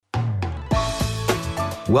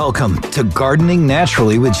Welcome to Gardening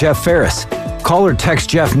Naturally with Jeff Ferris. Call or text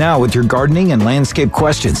Jeff now with your gardening and landscape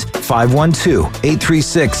questions.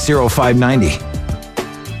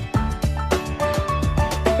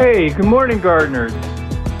 512-836-0590. Hey, good morning, gardeners.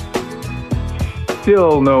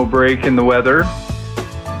 Still no break in the weather.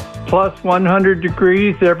 Plus 100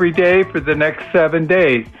 degrees every day for the next 7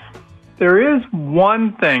 days. There is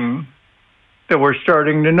one thing that we're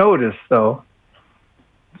starting to notice, though.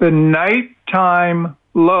 The nighttime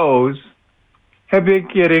lows have been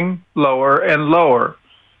getting lower and lower.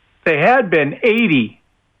 They had been 80,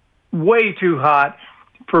 way too hot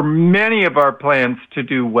for many of our plants to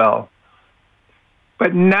do well.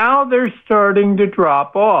 But now they're starting to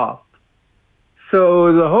drop off.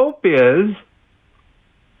 So the hope is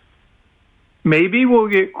maybe we'll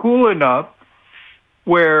get cool enough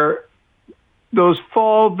where those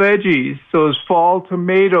fall veggies, those fall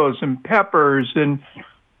tomatoes and peppers and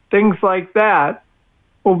things like that,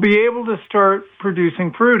 will be able to start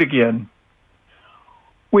producing fruit again.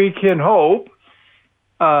 We can hope.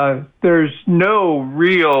 There's no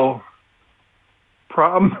real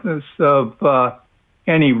promise of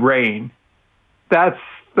any rain. That's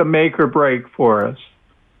the make or break for us.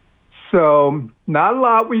 So not a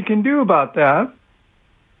lot we can do about that.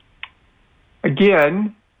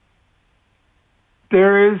 Again,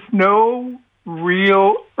 there is no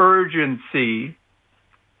real urgency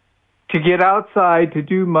to get outside to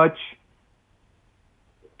do much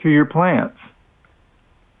to your plants.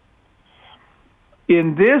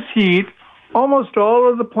 In this heat, almost all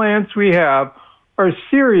of the plants we have are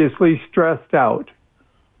seriously stressed out.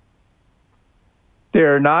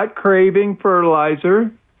 They're not craving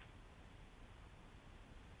fertilizer.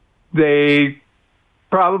 They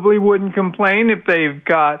probably wouldn't complain if they've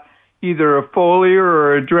got either a foliar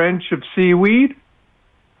or a drench of seaweed.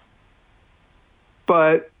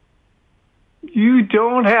 But you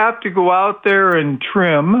don't have to go out there and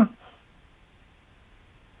trim.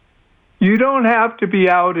 You don't have to be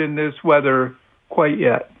out in this weather quite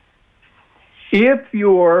yet. If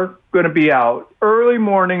you're going to be out, early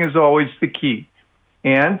morning is always the key.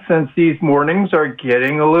 And since these mornings are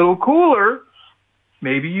getting a little cooler,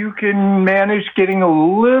 maybe you can manage getting a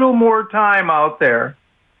little more time out there.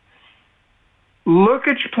 Look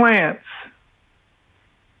at your plants.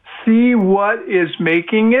 See what is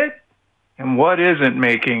making it and what isn't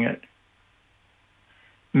making it.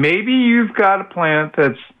 Maybe you've got a plant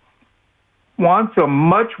that wants a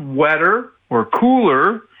much wetter or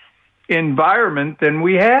cooler environment than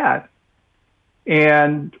we had.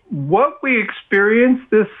 And what we experienced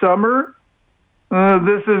this summer,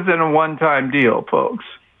 this isn't a one-time deal, folks.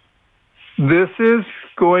 This is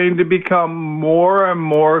going to become more and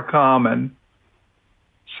more common.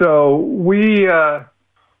 So we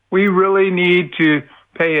really need to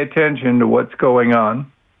pay attention to what's going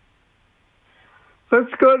on.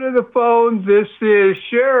 Let's go to the phone. This is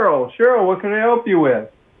Cheryl. Cheryl, what can I help you with?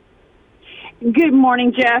 Good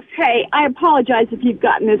morning, Jeff. Hey, I apologize if you've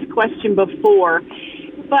gotten this question before,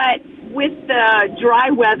 but with the dry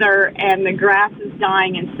weather and the grass is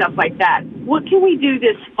dying and stuff like that, what can we do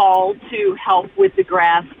this fall to help with the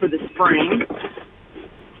grass for the spring?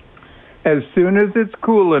 As soon as it's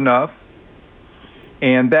cool enough,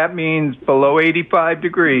 and that means below 85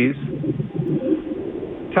 degrees,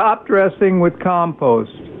 top dressing with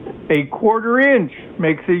compost. A 1/4 inch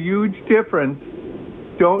makes a huge difference.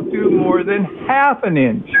 Don't do more than 1/2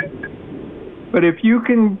 inch. But if you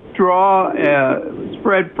can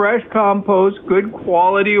spread fresh compost, good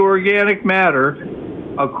quality organic matter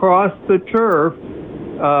across the turf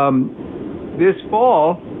this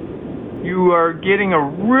fall, you are getting a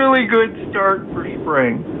really good start for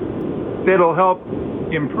spring. That'll help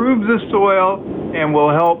improve the soil and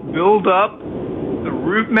will help build up the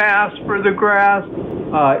root mass for the grass.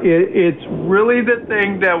 It's really the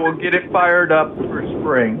thing that will get it fired up for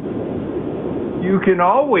spring. You can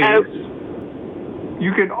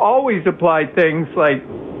always apply things like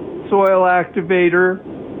soil activator,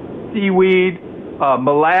 seaweed,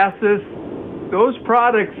 molasses, those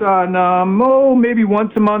products on maybe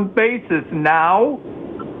once a month basis now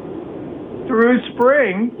through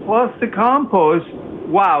spring, plus the compost.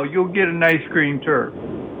 Wow, you'll get a nice green turf.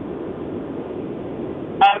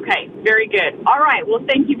 Okay, very good. All right, well,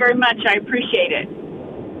 thank you very much. I appreciate it.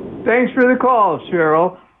 Thanks for the call,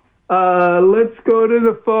 Cheryl. Let's go to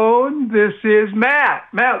the phone. This is Matt.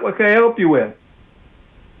 Matt, what can I help you with?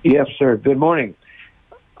 Yes, sir. Good morning.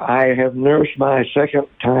 I have nursed my second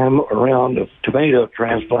time around of tomato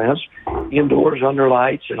transplants, indoors under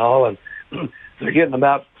lights and all, and they're getting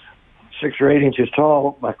about 6 or 8 inches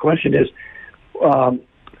tall. My question is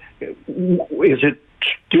it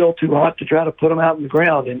still too hot to try to put them out in the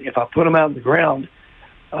ground. And if I put them out in the ground,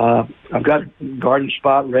 I've got a garden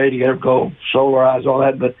spot ready to go, solarize all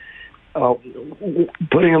that. But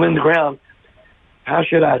putting them in the ground, how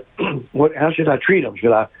should I treat them?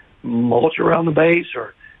 Should I mulch around the base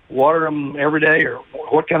or water them every day, or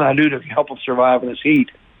what can I do to help them survive in this heat?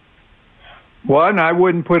 One, I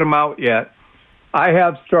wouldn't put them out yet. I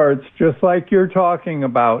have starts just like you're talking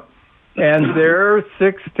about, and they're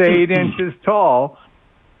 6 to 8 inches tall.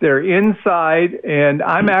 They're inside, and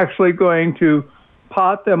I'm actually going to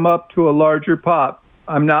pot them up to a larger pot.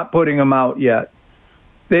 I'm not putting them out yet.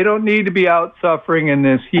 They don't need to be out suffering in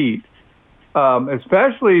this heat,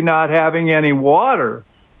 especially not having any water.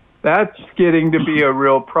 That's getting to be a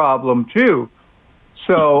real problem, too.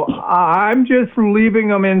 So I'm just leaving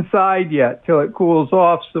them inside yet till it cools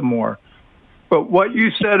off some more. But what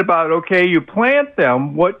you said about, okay, you plant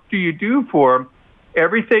them, what do you do for them?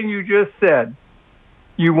 Everything you just said.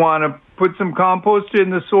 You want to put some compost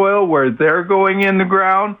in the soil where they're going in the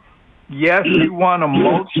ground. Yes, you want to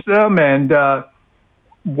mulch them and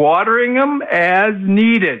watering them as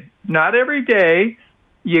needed. Not every day.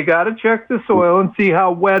 You got to check the soil and see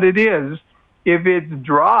how wet it is. If it's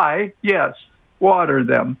dry, yes, water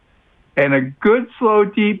them. And a good, slow,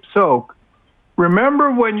 deep soak.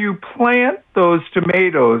 Remember, when you plant those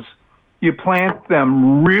tomatoes, you plant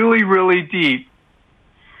them really, really deep.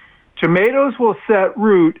 Tomatoes will set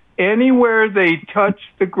root anywhere they touch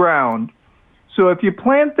the ground. So if you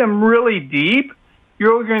plant them really deep,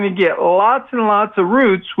 you're going to get lots and lots of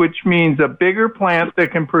roots, which means a bigger plant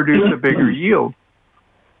that can produce a bigger yield.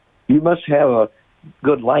 You must have a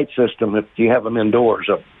good light system if you have them indoors.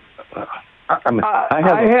 I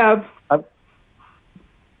have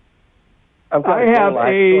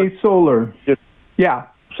a solar. Yeah.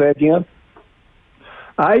 Say it again?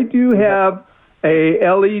 I do have a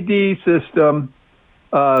LED system,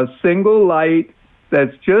 single light,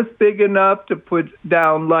 that's just big enough to put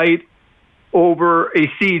down light over a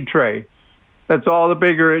seed tray. That's all the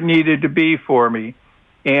bigger it needed to be for me.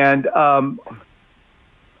 And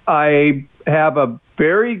I have a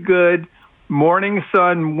very good morning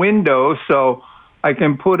sun window, so I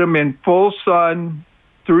can put them in full sun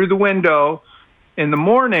through the window in the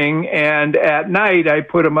morning, and at night I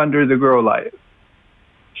put them under the grow light.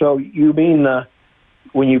 So you mean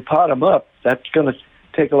when you pot them up, that's going to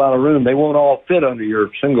take a lot of room. They won't all fit under your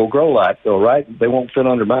single grow light, though, right? They won't fit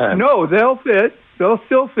under mine. No, they'll fit. They'll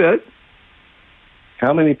still fit.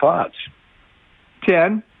 How many pots?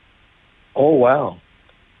 10. Oh, wow.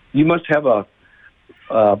 You must have a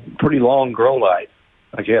pretty long grow light,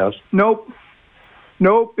 I guess. Nope,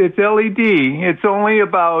 it's LED. It's only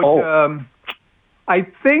about, I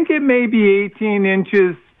think it may be 18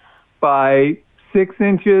 inches by 6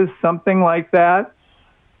 inches, something like that.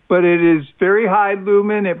 But it is very high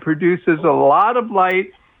lumen. It produces a lot of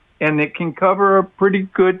light, and it can cover a pretty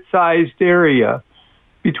good-sized area.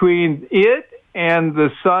 Between it and the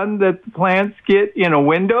sun that the plants get in a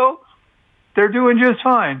window, they're doing just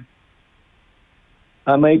fine.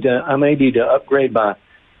 I may need to upgrade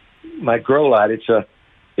my grow light. It's a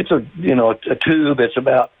tube. It's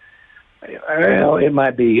about, it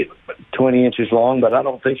might be 20 inches long, but I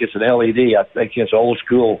don't think it's an LED. I think it's old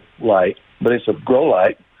school light, but it's a grow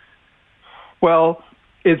light. Well,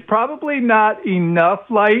 it's probably not enough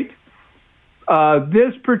light.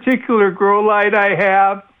 This particular grow light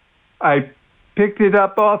I picked it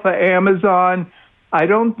up off of Amazon. I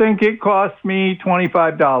don't think it cost me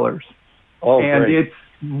 $25. Oh, and great. It's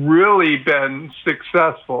really been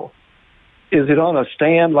successful. Is it on a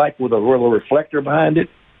stand, like with a little reflector behind it?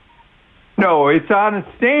 No, it's on a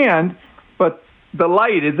stand, but the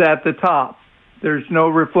light is at the top. There's no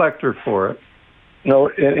reflector for it. No,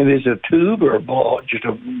 and is it a tube or a bulb? Just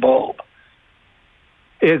a bulb?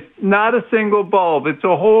 It's not a single bulb. It's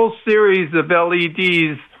a whole series of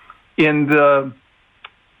LEDs in the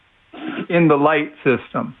light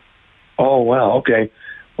system. Oh, wow. Okay.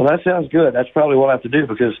 Well, that sounds good. That's probably what I have to do,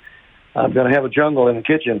 because I'm going to have a jungle in the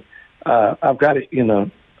kitchen. I've got it,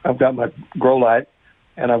 I've got my grow light,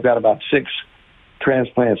 and I've got about 6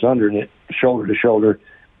 transplants under it, shoulder to shoulder.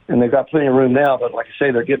 And they've got plenty of room now, but like I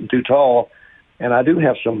say, they're getting too tall. And I do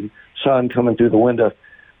have some sun coming through the window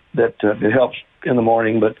that it helps in the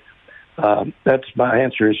morning. But that's my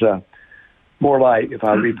answer is more light if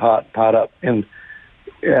I repot up. And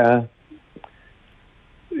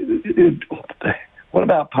what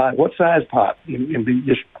about pot? What size pot? It'd be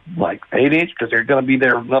just like 8 inch, because they're going to be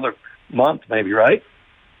there another month, maybe, right?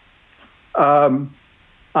 I'm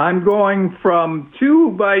going from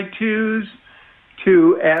 2x2s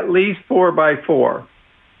to at least 4x4.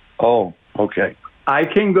 Oh, okay. I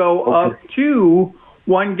can go up to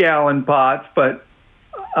 1-gallon pots, but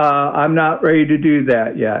I'm not ready to do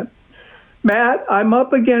that yet. Matt, I'm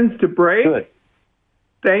up against a break. Good.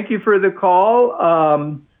 Thank you for the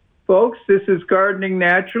call. Folks, this is Gardening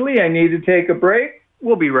Naturally. I need to take a break.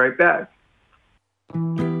 We'll be right back.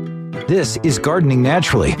 This is Gardening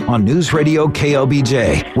Naturally on News Radio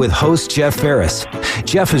KLBJ with host Jeff Ferris.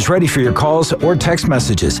 Jeff is ready for your calls or text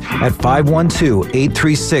messages at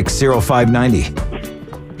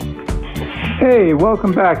 512-836-0590. Hey,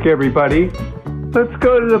 welcome back, everybody. Let's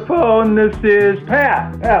go to the phone. This is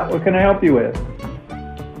Pat. Pat, what can I help you with?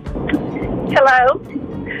 Hello.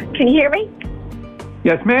 Can you hear me?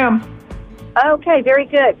 Yes, ma'am. Okay, very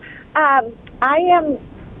good.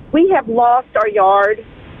 We have lost our yard.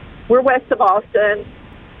 We're west of Austin,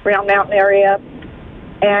 Round Mountain area,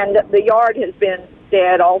 and the yard has been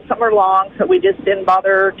dead all summer long, so we just didn't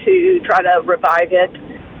bother to try to revive it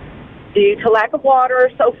due to lack of water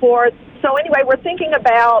and so forth. So anyway, we're thinking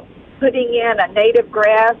about putting in a native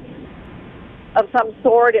grass of some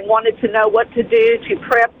sort and wanted to know what to do to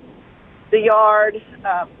prep the yard,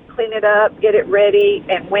 clean it up, get it ready,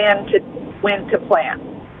 and when to plant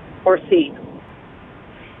or seed.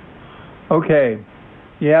 Okay,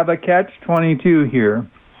 you have a catch-22 here.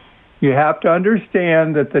 You have to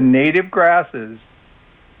understand that the native grasses,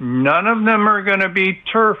 none of them are going to be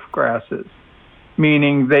turf grasses,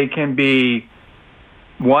 meaning they can be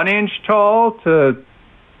 1 inch tall to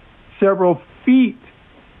several feet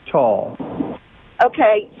tall.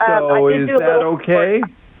 Okay. So is that okay?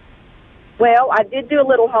 Well, I did do a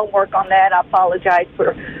little homework on that. I apologize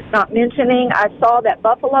for not mentioning. I saw that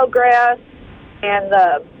buffalo grass and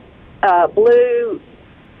the blue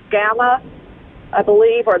gamma, I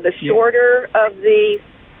believe, are the shorter of the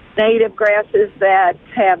native grasses that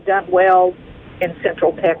have done well in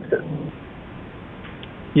central Texas.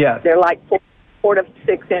 Yes. They're like 4 to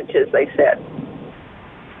 6 inches, they said.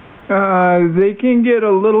 They can get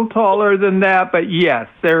a little taller than that, but yes,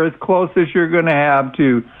 they're as close as you're going to have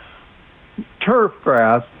to turf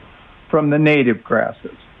grass from the native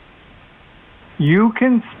grasses. You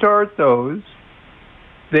can start those.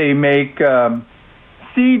 They make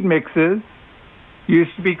seed mixes,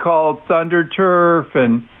 used to be called Thunder Turf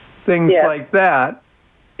and things like that.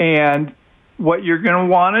 And what you're going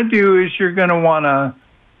to want to do is you're going to want to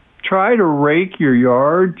try to rake your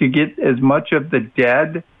yard to get as much of the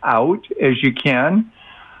dead out as you can.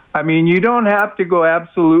 I mean, you don't have to go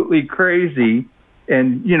absolutely crazy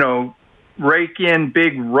and, rake in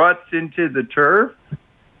big ruts into the turf.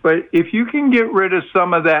 But if you can get rid of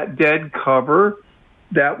some of that dead cover,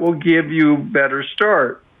 that will give you a better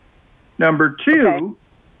start. Number 2,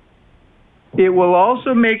 It will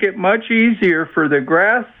also make it much easier for the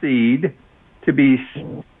grass seed to be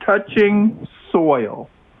touching soil.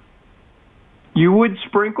 You would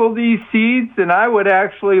sprinkle these seeds, and I would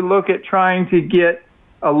actually look at trying to get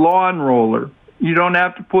a lawn roller. You don't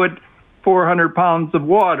have to put 400 pounds of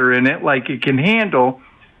water in it like it can handle,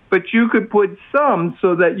 but you could put some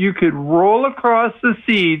so that you could roll across the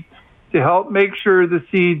seed to help make sure the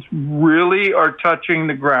seeds really are touching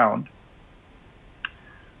the ground.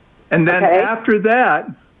 And then after that,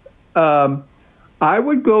 I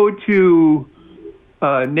would go to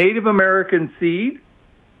Native American Seed.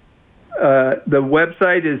 The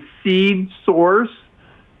website is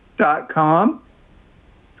seedsource.com.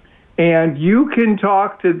 And you can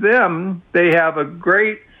talk to them. They have a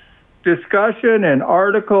great discussion and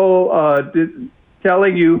article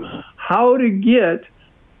telling you how to get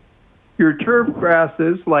your turf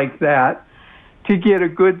grasses like that to get a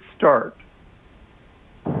good start.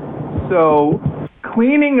 So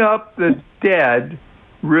cleaning up the dead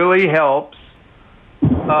really helps.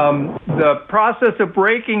 The process of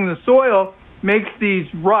breaking the soil makes these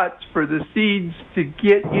ruts for the seeds to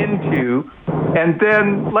get into. And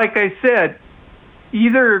then, like I said,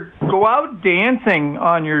 either go out dancing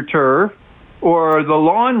on your turf or the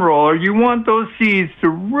lawn roller. You want those seeds to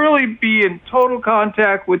really be in total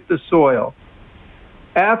contact with the soil.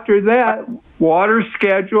 After that, water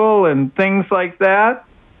schedule and things like that,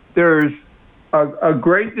 there's a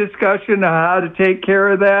great discussion on how to take care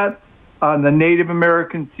of that on the Native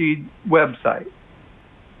American Seed website.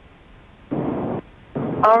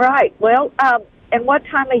 All right. Well, and what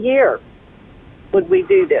time of year would we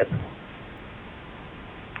do this?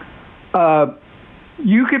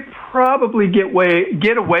 You could probably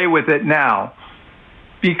get away with it now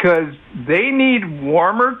because they need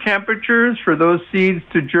warmer temperatures for those seeds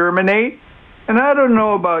to germinate. And I don't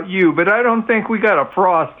know about you, but I don't think we got a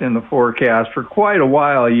frost in the forecast for quite a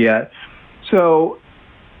while yet. So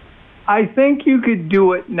I think you could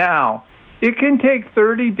do it now. It can take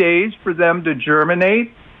 30 days for them to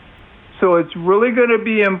germinate. So it's really going to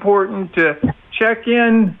be important to check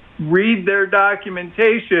in, read their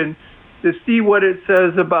documentation to see what it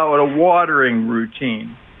says about a watering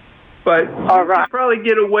routine. But All right. you can probably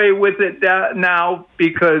get away with it now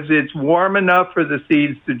because it's warm enough for the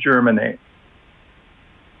seeds to germinate.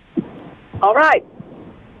 All right.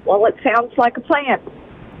 Well, it sounds like a plan.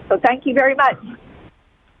 So thank you very much.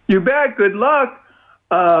 You bet. Good luck.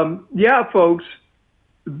 Yeah, folks,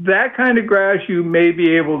 that kind of grass you may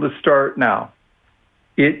be able to start now.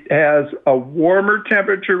 It has a warmer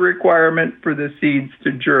temperature requirement for the seeds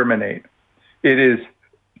to germinate. It is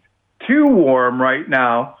too warm right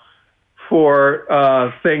now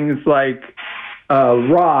for things like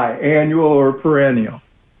rye, annual or perennial.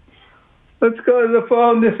 Let's go to the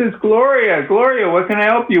phone. This is Gloria. Gloria, what can I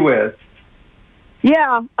help you with?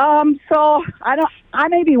 Yeah, so I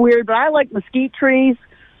may be weird, but I like mesquite trees.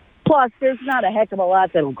 Plus, there's not a heck of a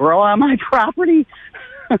lot that'll grow on my property.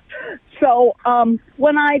 So,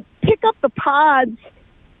 when I pick up the pods,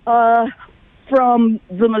 from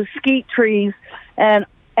the mesquite trees and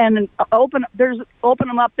open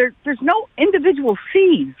them up, there's no individual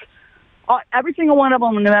seeds. Every single one of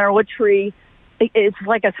them, no matter what tree, it's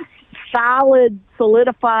like a solid,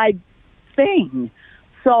 solidified thing.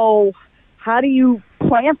 So, how do you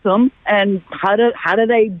plant them, and how do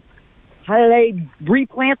they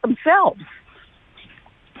replant themselves?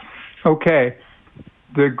 Okay,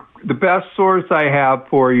 the best source I have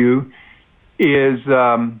for you is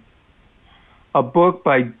a book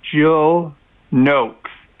by Jill Noakes,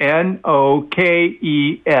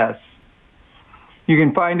 Nokes. You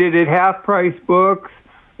can find it at Half Price Books.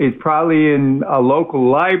 It's probably in a local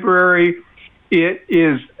library. It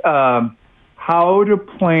is how to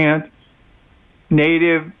plant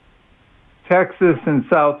native Texas and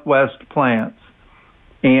Southwest plants.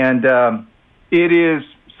 And it is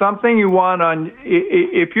something you want on,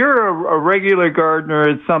 if you're a regular gardener,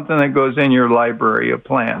 it's something that goes in your library of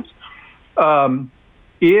plants.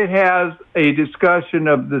 It has a discussion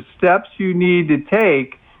of the steps you need to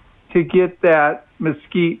take to get that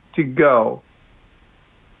mesquite to go.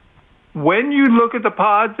 When you look at the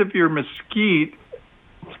pods of your mesquite,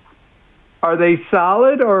 are they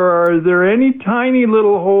solid, or are there any tiny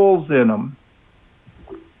little holes in them?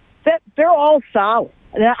 They're all solid.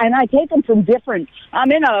 And I take them from different...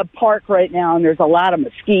 I'm in a park right now, and there's a lot of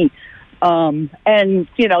mesquite. And,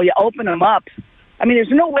 you open them up. I mean, there's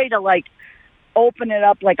no way to, open it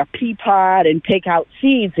up like a pea pod and take out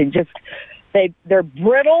seeds. And just... They're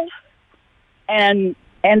brittle, and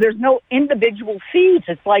there's no individual seeds.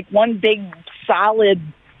 It's like one big, solid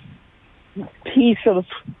piece of...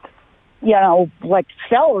 like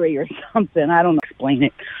celery or something. I don't explain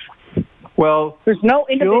it. Well, there's no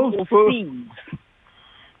individual seeds.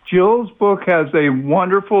 Jill's book has a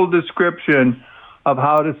wonderful description of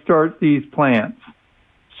how to start these plants.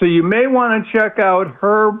 So you may want to check out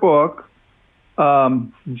her book,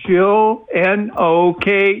 Jill,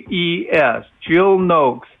 Nokes, Jill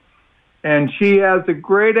Noakes. And she has a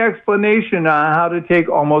great explanation on how to take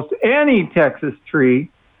almost any Texas tree,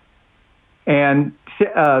 and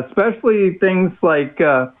especially things like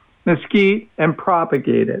mesquite, and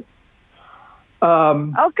propagate it.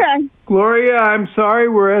 Okay. Gloria, I'm sorry,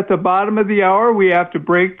 we're at the bottom of the hour. We have to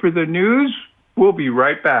break for the news. We'll be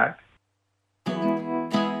right back.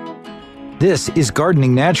 This is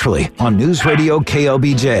Gardening Naturally on News Radio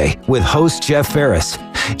KLBJ with host Jeff Ferris.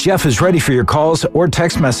 Jeff is ready for your calls or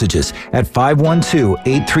text messages at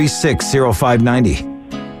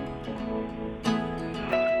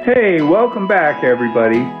 512-836-0590. Hey, welcome back,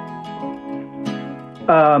 everybody.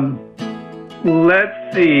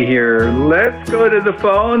 Let's see here. Let's go to the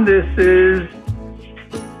phone. This is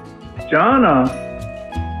Jonna.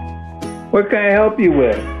 What can I help you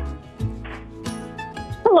with?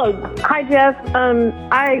 Hello. Hi, Jeff.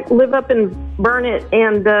 I live up in Burnett,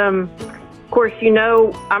 and of course,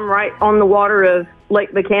 I'm right on the water of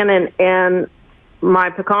Lake Buchanan, and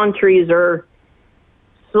my pecan trees are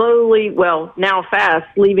slowly, now fast,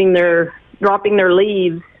 dropping their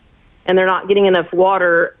leaves, and they're not getting enough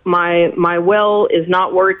water. My well is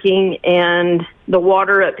not working, and the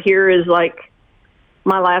water up here is my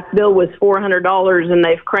last bill was $400, and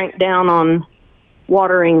they've cranked down on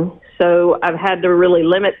watering. So I've had to really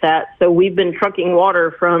limit that. So we've been trucking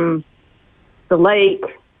water from the lake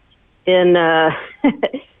in ice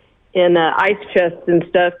chests and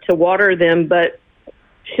stuff to water them. But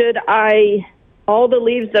all the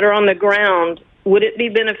leaves that are on the ground, would it be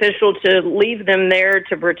beneficial to leave them there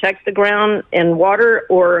to protect the ground and water,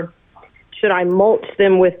 or should I mulch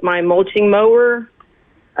them with my mulching mower?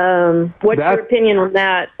 What's your opinion on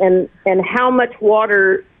that? And how much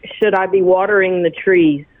water should I be watering the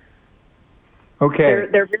trees? Okay.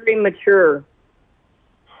 They're very mature.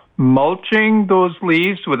 Mulching those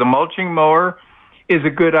leaves with a mulching mower is a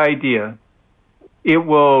good idea. It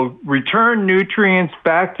will return nutrients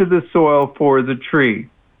back to the soil for the tree.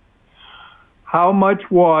 How much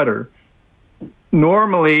water?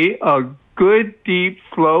 Normally, a good, deep,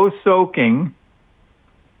 slow soaking,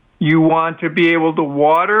 you want to be able to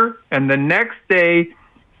water, and the next day,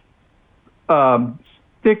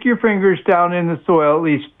 stick your fingers down in the soil at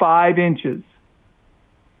least 5 inches.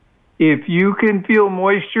 If you can feel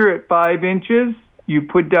moisture at 5 inches, you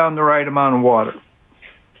put down the right amount of water.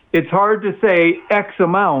 It's hard to say X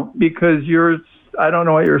amount because I don't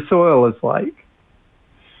know what your soil is like.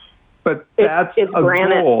 But that's it's a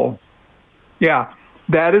granite. goal. Yeah,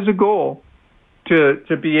 that is a goal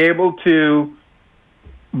to be able to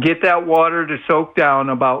get that water to soak down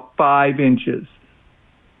about 5 inches.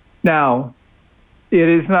 Now, it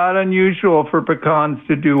is not unusual for pecans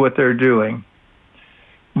to do what they're doing.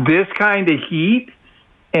 This kind of heat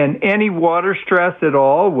and any water stress at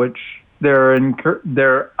all, which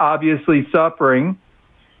they're obviously suffering,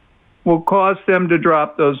 will cause them to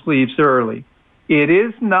drop those leaves early. It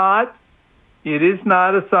is not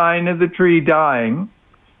a sign of the tree dying.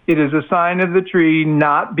 It is a sign of the tree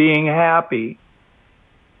not being happy.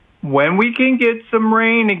 When we can get some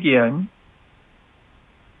rain again,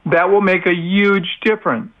 that will make a huge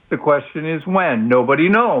difference. The question is when. Nobody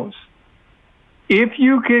knows. If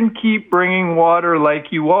you can keep bringing water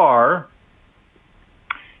like you are,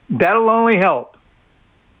 that'll only help.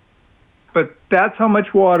 But that's how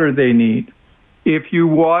much water they need. If you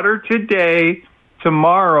water today,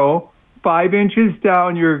 tomorrow, 5 inches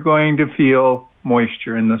down, you're going to feel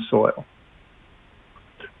moisture in the soil.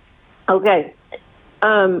 Okay.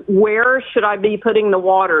 Where should I be putting the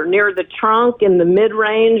water? Near the trunk, in the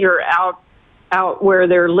mid-range, or out where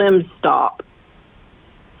their limbs stop?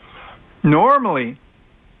 Normally,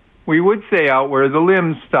 we would say out where the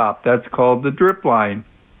limbs stop. That's called the drip line.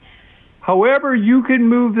 However, you can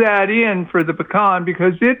move that in for the pecan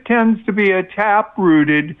because it tends to be a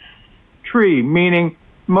tap-rooted tree, meaning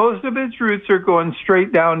most of its roots are going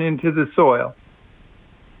straight down into the soil.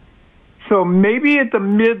 So maybe at the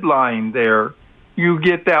midline there, you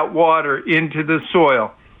get that water into the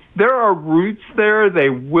soil. There are roots there. They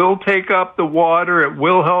will take up the water. It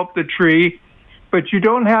will help the tree, but you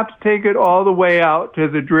don't have to take it all the way out to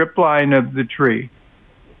the drip line of the tree.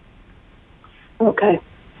 Okay.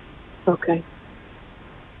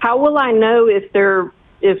 How will I know if they're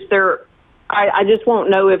I just won't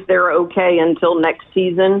know if they're okay until next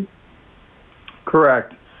season?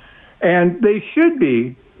 Correct. And they should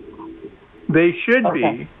be. They should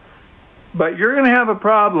be. But you're going to have a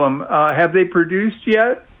problem. Have they produced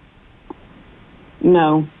yet?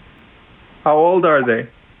 No. How old are they?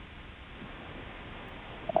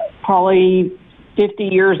 Probably 50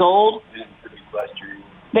 years old.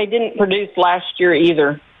 They didn't produce last year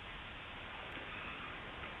either.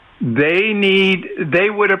 They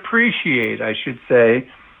would appreciate, I should say,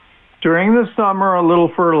 during the summer, a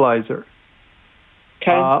little fertilizer.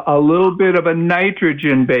 Okay. A little bit of a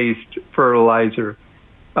nitrogen-based fertilizer.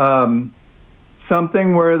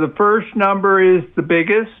 Something where the first number is the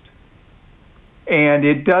biggest, and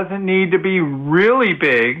it doesn't need to be really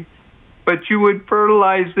big, but you would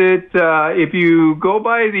fertilize it. If you go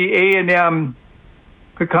by the A&M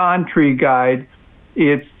pecan tree guide,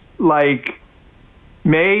 it's like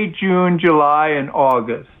May, June, July, and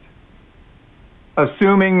August.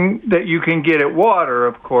 Assuming that you can get it water,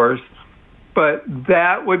 of course, but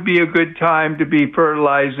that would be a good time to be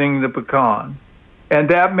fertilizing the pecan. And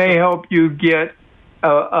that may help you get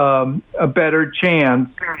a better chance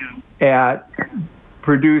at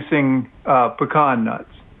producing pecan nuts.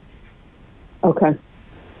 Okay.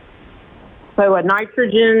 So a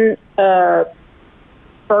nitrogen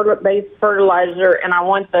based fertilizer, and I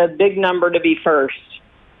want the big number to be first.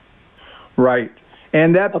 Right.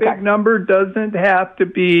 And that big number doesn't have to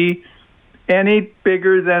be any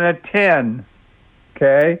bigger than a 10.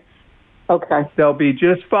 Okay? Okay. They'll be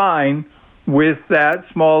just fine with that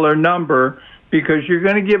smaller number because you're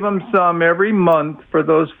going to give them some every month for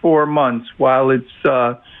those 4 months while it's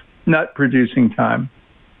nut producing time.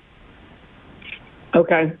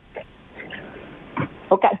 Okay.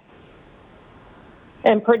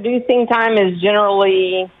 And producing time is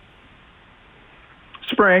generally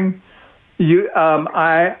spring.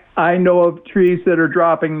 I know of trees that are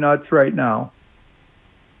dropping nuts right now.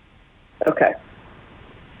 Okay.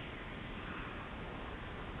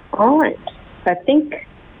 All right. I think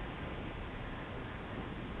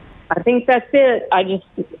that's it. I just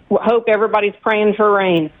hope everybody's praying for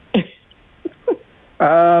rain.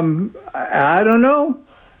 I don't know.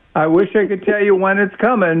 I wish I could tell you when it's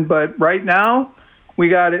coming, but right now we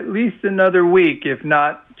got at least another week, if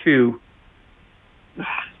not 2.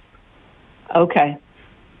 Okay.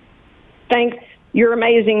 Thanks. You're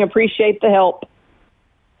amazing. Appreciate the help.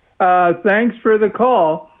 Thanks for the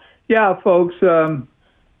call. Yeah, folks,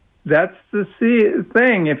 that's the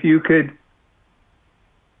thing. If you could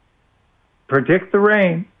predict the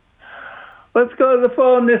rain. Let's go to the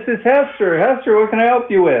phone. This is Hester. Hester, what can I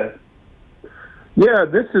help you with? Yeah,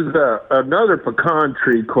 this is another pecan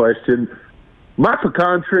tree question. My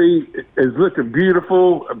pecan tree is looking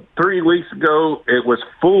beautiful. 3 weeks ago, it was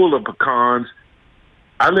full of pecans.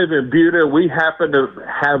 I live in Buda. We happened to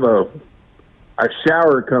have a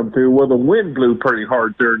shower come through. Well, the wind blew pretty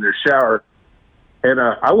hard during the shower. And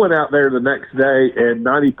I went out there the next day, and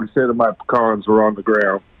 90% of my pecans were on the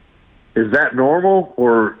ground. Is that normal,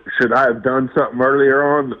 or should I have done something earlier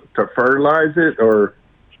on to fertilize it? Or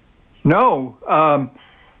no?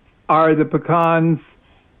 Are the pecans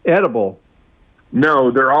edible?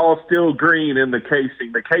 No, they're all still green in the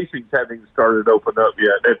casing. The casings haven't even started to open up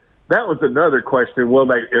yet. And that was another question. Will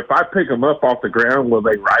they? If I pick them up off the ground, will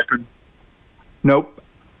they ripen? Nope.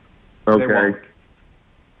 Okay.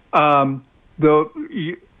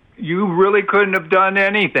 You really couldn't have done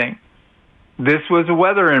anything. This was a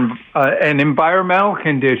weather and an environmental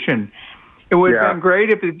condition. It would have been great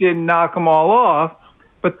if it didn't knock them all off,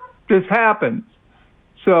 but this happens.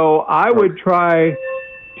 So I would try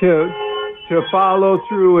to follow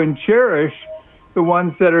through and cherish the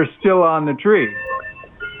ones that are still on the tree.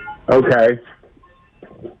 Okay.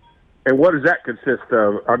 And what does that consist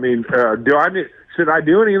of? I mean, should I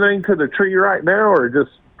do anything to the tree right now, or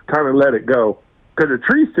just kind of let it go? Because the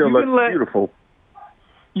tree still looks beautiful.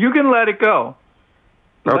 You can let it go.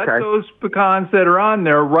 Let those pecans that are on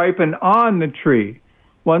there ripen on the tree.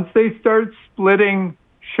 Once they start splitting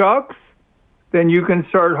shucks, then you can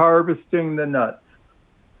start harvesting the nuts.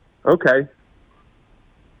 Okay.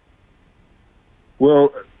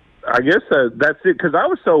 Well, I guess that's it, because I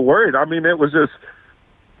was so worried. I mean, it was just,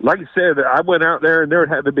 like you said, I went out there and there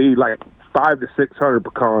had to be like 500 to 600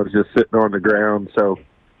 pecans just sitting on the ground. So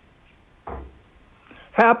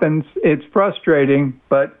happens. It's frustrating,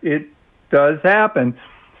 but it does happen.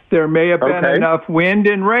 There may have been enough wind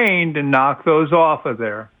and rain to knock those off of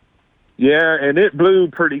there. Yeah, and it blew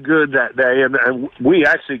pretty good that day, and we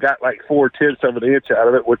actually got like 4/10 of an inch out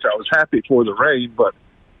of it, which I was happy for the rain. But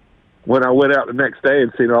when I went out the next day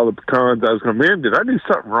and seen all the pecans, I was going, man, did I do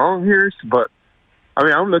something wrong here? But I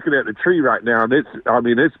mean, I'm looking at the tree right now, and it's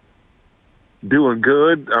doing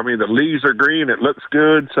good. I mean, the leaves are green. It looks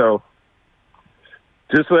good. So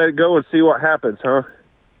just let it go and see what happens, huh?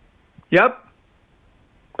 Yep.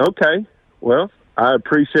 Okay. Well, I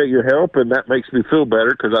appreciate your help, and that makes me feel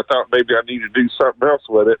better, because I thought maybe I need to do something else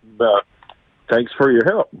with it. And thanks for your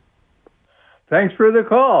help. Thanks for the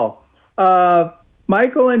call.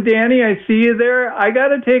 Michael and Danny, I see you there. I got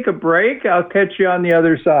to take a break. I'll catch you on the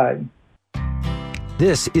other side.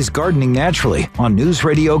 This is Gardening Naturally on News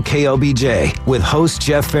Radio KLBJ with host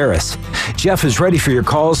Jeff Ferris. Jeff is ready for your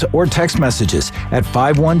calls or text messages at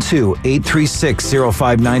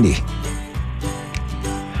 512-836-0590.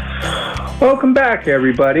 Welcome back,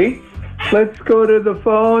 everybody. Let's go to the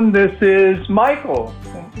phone. This is Michael.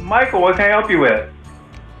 Michael, what can I help you with?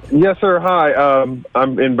 Yes, sir. Hi.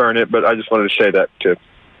 I'm in Burnett, but I just wanted to say that to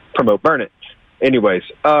promote Burnett. Anyways,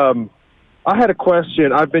 I had a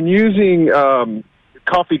question. I've been using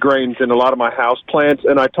coffee grains in a lot of my house plants,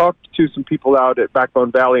 and I talked to some people out at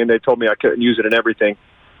Backbone Valley, and they told me I couldn't use it in everything.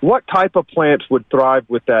 What type of plants would thrive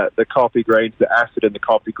with that, the coffee grains, the acid in the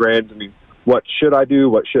coffee grains? I mean, what should I do?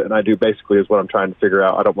 What shouldn't I do? Basically, is what I'm trying to figure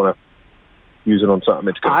out. I don't want to use it on something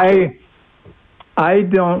it's going to I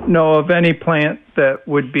don't know of any plant that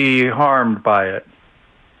would be harmed by it.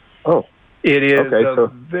 Oh. It is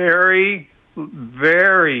very,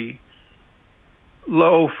 very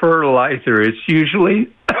low fertilizer. It's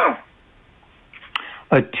usually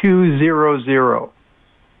a 200.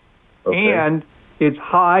 Okay. And it's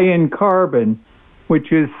high in carbon,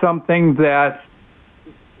 which is something that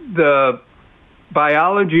the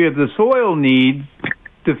biology of the soil needs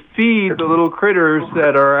to feed the little critters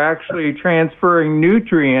that are actually transferring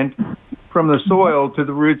nutrient from the soil to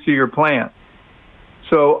the roots of your plant.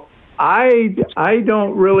 So I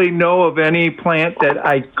don't really know of any plant that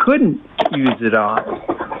I couldn't use it on.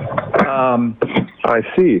 I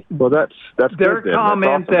see. Well, that's their good,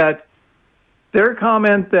 comment awesome. Their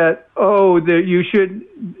comment that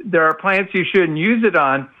there are plants you shouldn't use it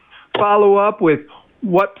on. Follow up with,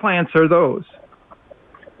 what plants are those?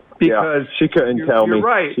 Because she couldn't tell me.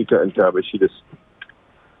 Right. She couldn't tell me. She just.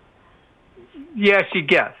 Yeah, she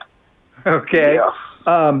guessed. Okay. Yeah.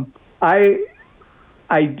 I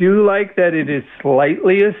do like that it is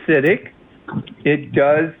slightly acidic. It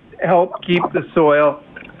does help keep the soil,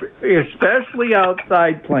 especially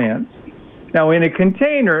outside plants. Now, in a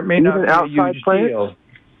container, it may Even not be outside a huge plants? deal.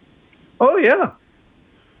 Oh, yeah.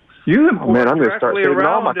 You can pour Man, I'm going to start directly saving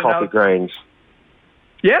all around my and coffee out. grains.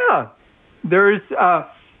 Yeah. There's,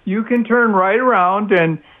 you can turn right around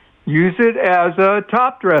and use it as a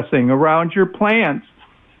top dressing around your plants.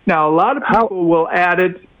 Now, a lot of people will add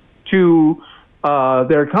it to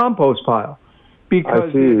their compost pile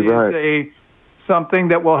because it is something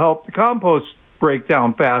that will help the compost break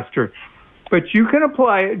down faster. But you can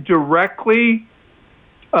apply it directly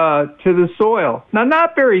to the soil. Now,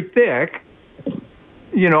 not very thick.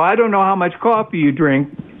 You know, I don't know how much coffee you drink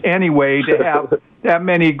anyway to have that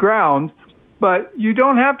many grounds, but you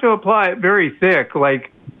don't have to apply it very thick,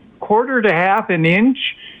 like 1/4 to 1/2 an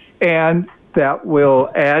inch, and that will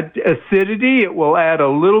add acidity, it will add a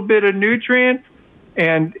little bit of nutrient,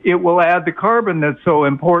 and it will add the carbon that's so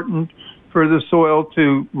important for the soil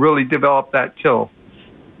to really develop that till.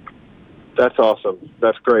 That's awesome.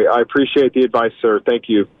 That's great. I appreciate the advice, sir. Thank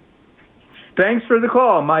you. Thanks for the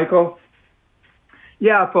call, Michael.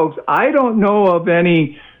 Yeah, folks, I don't know of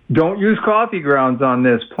any, don't use coffee grounds on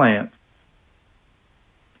this plant.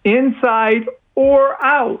 Inside or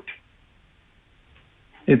out.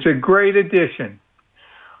 It's a great addition.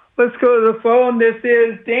 Let's go to the phone. This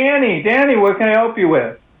is Danny. Danny, what can I help you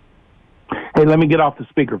with? Hey, let me get off the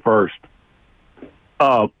speaker first.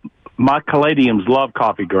 My caladiums love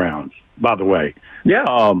coffee grounds, by the way.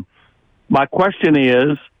 Yeah. My question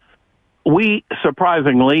is, we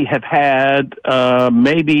surprisingly have had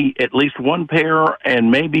maybe at least one pair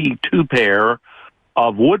and maybe 2 pair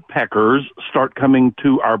of woodpeckers start coming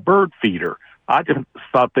to our bird feeder. I just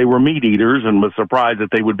thought they were meat eaters and was surprised that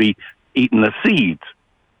they would be eating the seeds,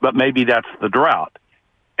 but maybe that's the drought.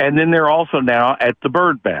 And then they're also now at the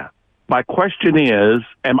bird bath. My question is,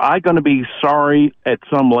 am I going to be sorry at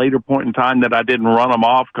some later point in time that I didn't run them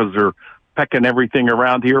off because they're pecking everything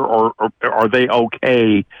around here, or are they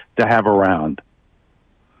okay to have around?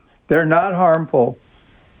 They're not harmful.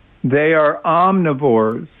 They are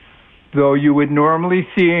omnivores. Though you would normally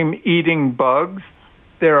see them eating bugs,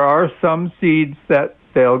 there are some seeds that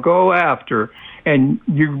they'll go after. And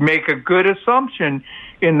you make a good assumption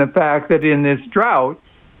in the fact that in this drought,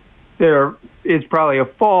 there is probably a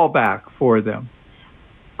fallback for them.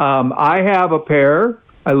 I have a pair.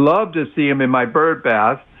 I love to see them in my bird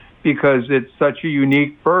bath because it's such a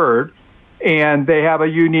unique bird, and they have a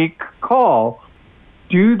unique call.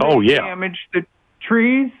 Do they damage the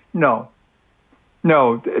trees? No.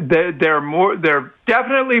 No, they're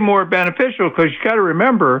definitely more beneficial because you got to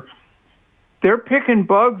remember they're picking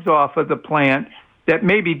bugs off of the plant that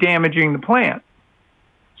may be damaging the plant.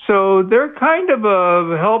 So they're kind of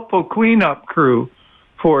a helpful cleanup crew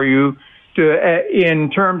for you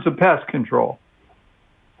in terms of pest control.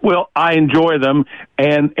 Well, I enjoy them,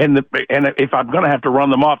 and if I'm going to have to run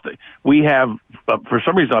them off, we have, for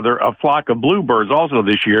some reason or other, a flock of bluebirds also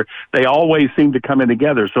this year. They always seem to come in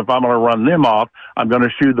together, so if I'm going to run them off, I'm going to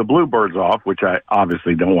shoo the bluebirds off, which I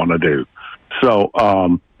obviously don't want to do. So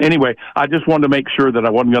anyway, I just wanted to make sure that I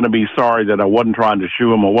wasn't going to be sorry that I wasn't trying to shoo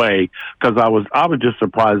them away, because I was just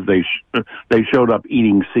surprised they showed up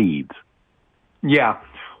eating seeds. Yeah.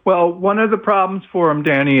 Well, one of the problems for them,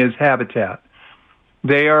 Danny, is habitat.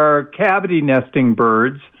 They are cavity nesting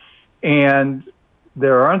birds, and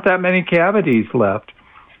there aren't that many cavities left.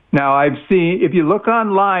 Now, if you look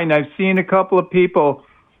online, I've seen a couple of people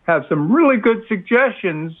have some really good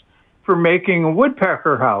suggestions for making a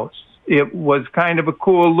woodpecker house. It was kind of a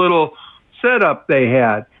cool little setup they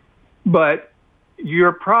had, but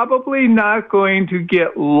you're probably not going to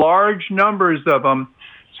get large numbers of them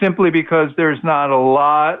simply because there's not a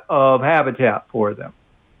lot of habitat for them.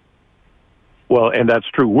 Well, and that's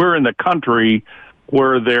true. We're in the country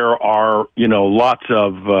where there are, lots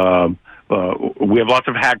of, we have lots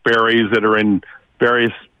of hackberries that are in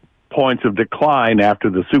various points of decline after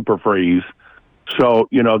the super freeze. So,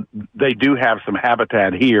 they do have some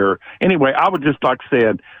habitat here. Anyway, I would just, like I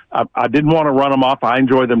said, I didn't want to run them off. I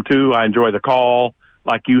enjoy them too. I enjoy the call,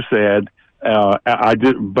 like you said. I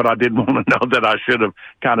didn't want to know that I should have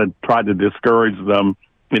kind of tried to discourage them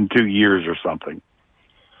in 2 years or something.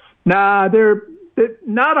 Nah, they're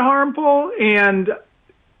not harmful, and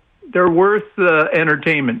they're worth the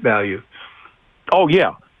entertainment value. Oh,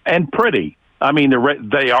 yeah, and pretty. I mean,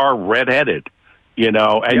 they are red-headed,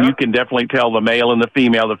 and you can definitely tell the male and the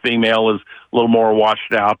female. The female is a little more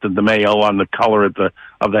washed out than the male on the color of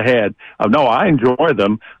the head. No, I enjoy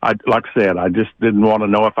them. Like I said, I just didn't want to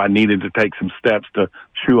know if I needed to take some steps to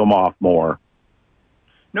shoo them off more.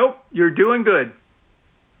 Nope, you're doing good.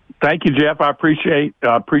 Thank you, Jeff. I appreciate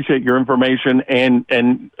your information and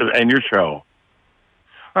your show.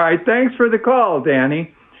 All right, thanks for the call,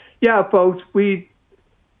 Danny. Yeah, folks, Danny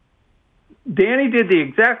did the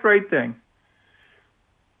exact right thing.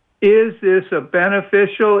 Is this a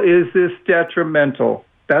beneficial? Is this detrimental?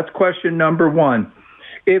 That's question number one.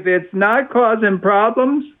 If it's not causing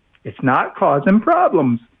problems, it's not causing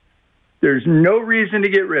problems. There's no reason to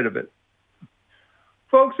get rid of it.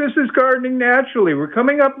 Folks, this is Gardening Naturally. We're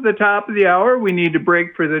coming up at the top of the hour. We need to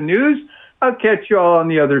break for the news. I'll catch you all on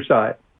the other side.